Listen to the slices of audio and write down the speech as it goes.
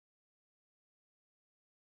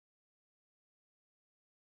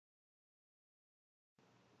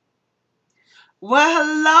Well,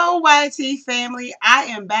 hello, YT family. I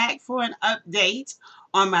am back for an update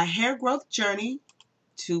on my hair growth journey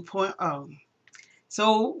 2.0.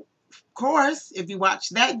 So, of course, if you watch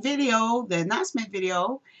that video, the announcement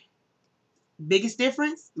video, biggest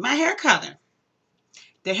difference, my hair color.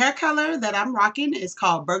 The hair color that I'm rocking is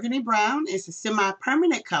called Burgundy Brown. It's a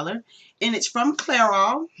semi-permanent color, and it's from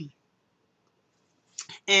Clairol.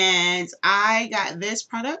 And I got this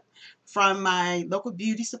product from my local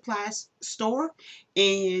beauty supplies store.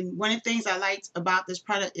 And one of the things I liked about this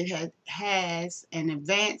product, it has an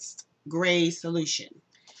advanced gray solution.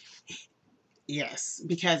 Yes,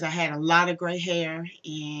 because I had a lot of gray hair,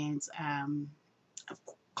 and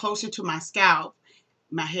closer to my scalp,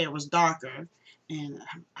 my hair was darker, and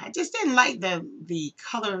I just didn't like the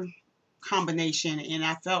color combination, and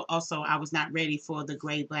I felt also I was not ready for the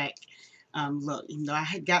gray black look, even though I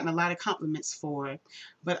had gotten a lot of compliments for it.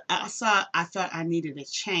 But I felt I needed a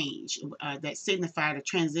change that signified a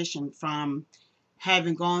transition from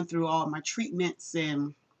having gone through all my treatments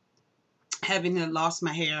and having lost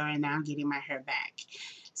my hair and now getting my hair back.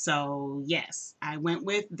 So yes, I went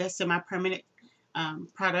with the semi-permanent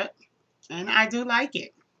product, and I do like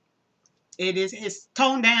it. It's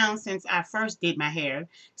toned down since I first did my hair.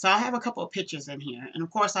 So I'll have a couple of pictures in here. And of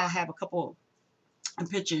course I'll have a couple of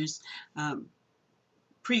pictures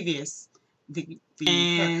previous the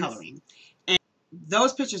hair coloring. And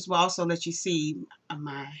those pictures will also let you see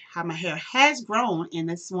how my hair has grown in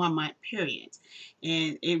this 1 month period.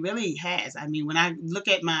 And it really has. I mean, when I look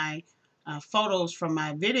at my photos from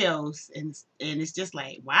my videos, and it's just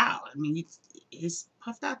like, wow. I mean, it's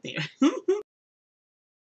puffed out there.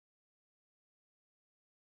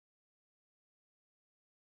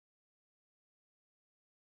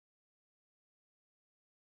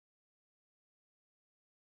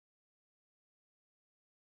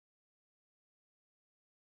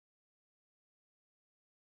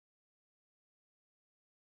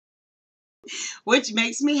 Which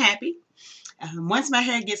makes me happy. Once my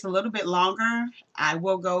hair gets a little bit longer, I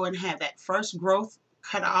will go and have that first growth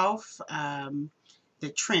cut off. The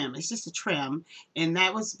trim, it's just a trim, and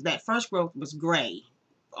that first growth was gray,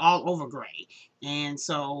 all over gray. And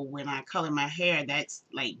so when I color my hair, that's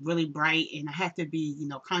like really bright, and I have to be,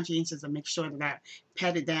 conscientious and make sure that I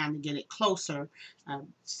pat it down to get it closer,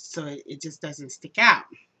 so it just doesn't stick out.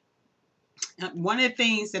 One of the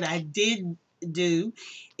things that I did do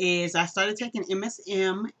is I started taking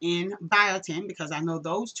MSM and Biotin, because I know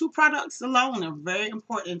those two products alone are very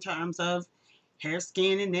important in terms of hair,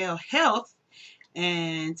 skin, and nail health.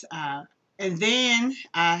 And then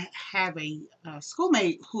I have a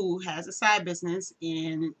schoolmate who has a side business,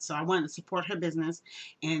 and so I wanted to support her business.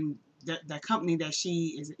 And the company that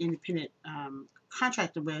she is an independent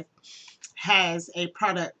contractor with has a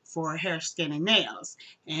product for hair, skin, and nails.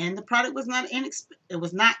 And the product was not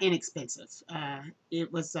inexpensive.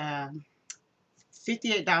 It was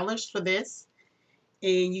 $58 for this,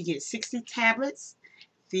 and you get 60 tablets.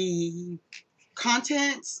 The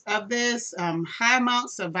contents of this, high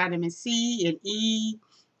amounts of vitamin C and E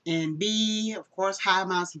and B, of course, high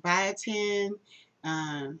amounts of biotin,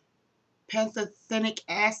 uh, pantothenic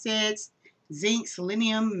acids, zinc,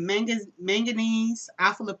 selenium, manganese,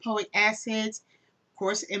 alpha lipoic acids, of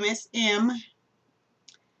course, MSM,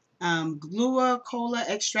 glucola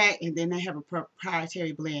extract, and then they have a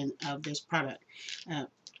proprietary blend of this product. Uh,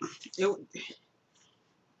 it,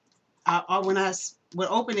 when I would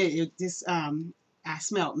open it, I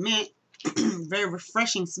smelled mint, very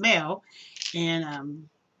refreshing smell, and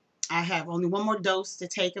I have only one more dose to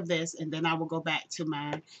take of this, and then I will go back to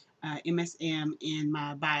my MSM and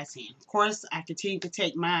my biotin. Of course, I continue to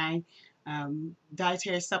take my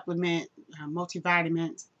dietary supplement,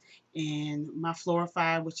 multivitamins, and my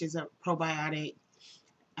Fluorify, which is a probiotic.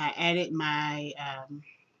 I added my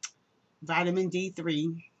vitamin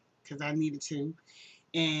D3 because I needed to,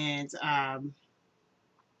 and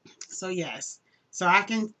so yes. So I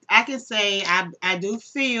can say I do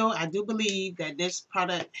believe that this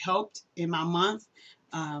product helped in my month,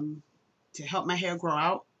 to help my hair grow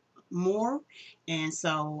out more. And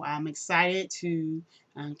so I'm excited to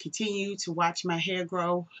continue to watch my hair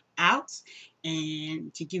grow out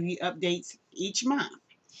and to give you updates each month.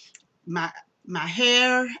 My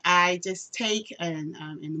hair, I just take, and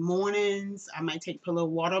in the mornings I might put a little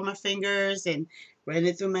water on my fingers and run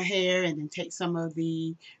it through my hair, and then take some of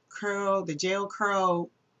the gel curl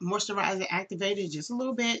moisturizer activator, just a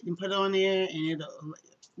little bit, and put it on there, and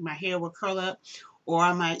my hair will curl up. Or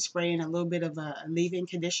I might spray in a little bit of a leave-in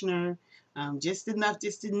conditioner, just enough,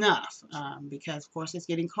 because of course it's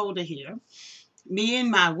getting colder here. Me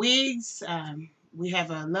and my wigs, we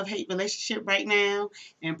have a love-hate relationship right now,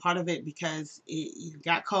 and part of it because it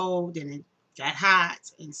got cold and it got hot,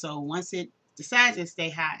 and so once it decides to stay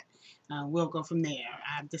hot, we'll go from there.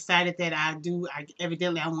 I've decided that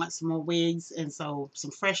evidently I want some more wigs, and so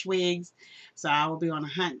some fresh wigs, so I will be on a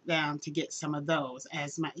hunt down to get some of those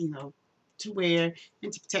as my, to wear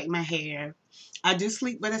and to protect my hair. I do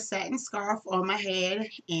sleep with a satin scarf on my head,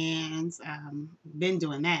 and been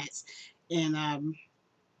doing that. And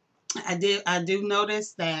I do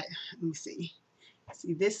notice that. Let me see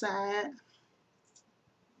this side,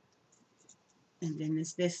 and then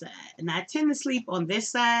it's this side, and I tend to sleep on this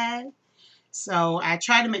side, so I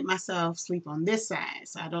try to make myself sleep on this side.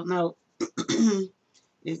 So I don't know.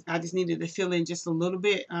 I just needed to fill in just a little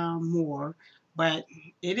bit more, but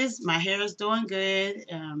my hair is doing good.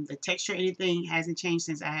 The texture, anything hasn't changed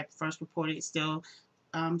since I had first reported. It's still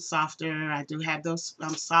softer. I do have those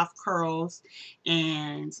soft curls,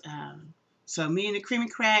 and so me and the Creamy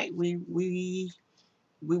Crack, we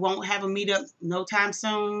won't have a meetup no time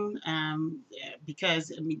soon,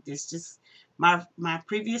 because I mean, it's just my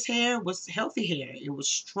previous hair was healthy hair. It was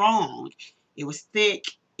strong, it was thick,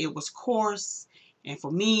 it was coarse, and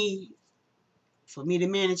for me to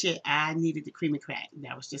manage it, I needed the Creamy Crack.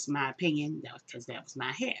 That was just my opinion. That was because that was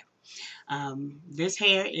my hair. This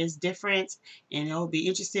hair is different, and I'll be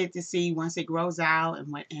interested to see once it grows out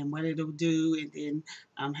and what it'll do, and then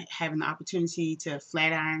having the opportunity to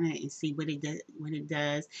flat iron it and see what it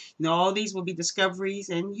does. All these will be discoveries,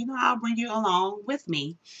 and I'll bring you along with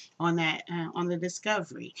me on that on the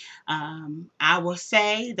discovery. I will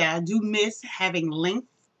say that I do miss having length.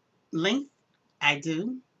 I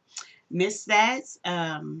do miss that.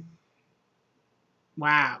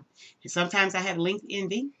 Wow. And sometimes I have length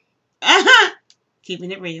envy.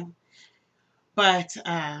 Keeping it real. But,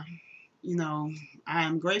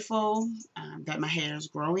 I'm grateful that my hair is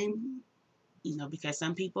growing, because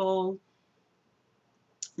some people,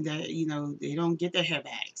 they don't get their hair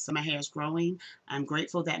back. So my hair is growing. I'm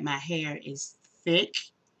grateful that my hair is thick.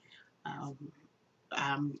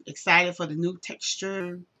 I'm excited for the new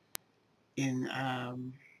texture and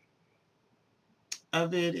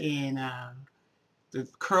of it, and the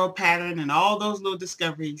curl pattern, and all those little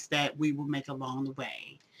discoveries that we will make along the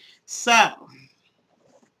way. So,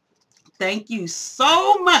 thank you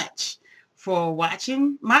so much for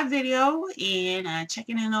watching my video and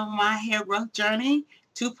checking in on my hair growth journey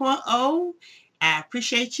 2.0. I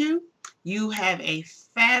appreciate you. You have a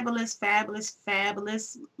fabulous, fabulous,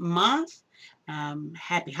 fabulous month.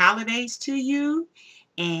 Happy holidays to you.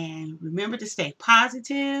 And remember to stay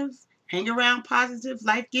positive. Hang around positive,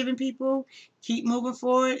 life-giving people. Keep moving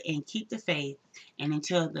forward and keep the faith. And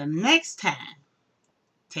until the next time,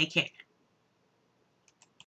 take care.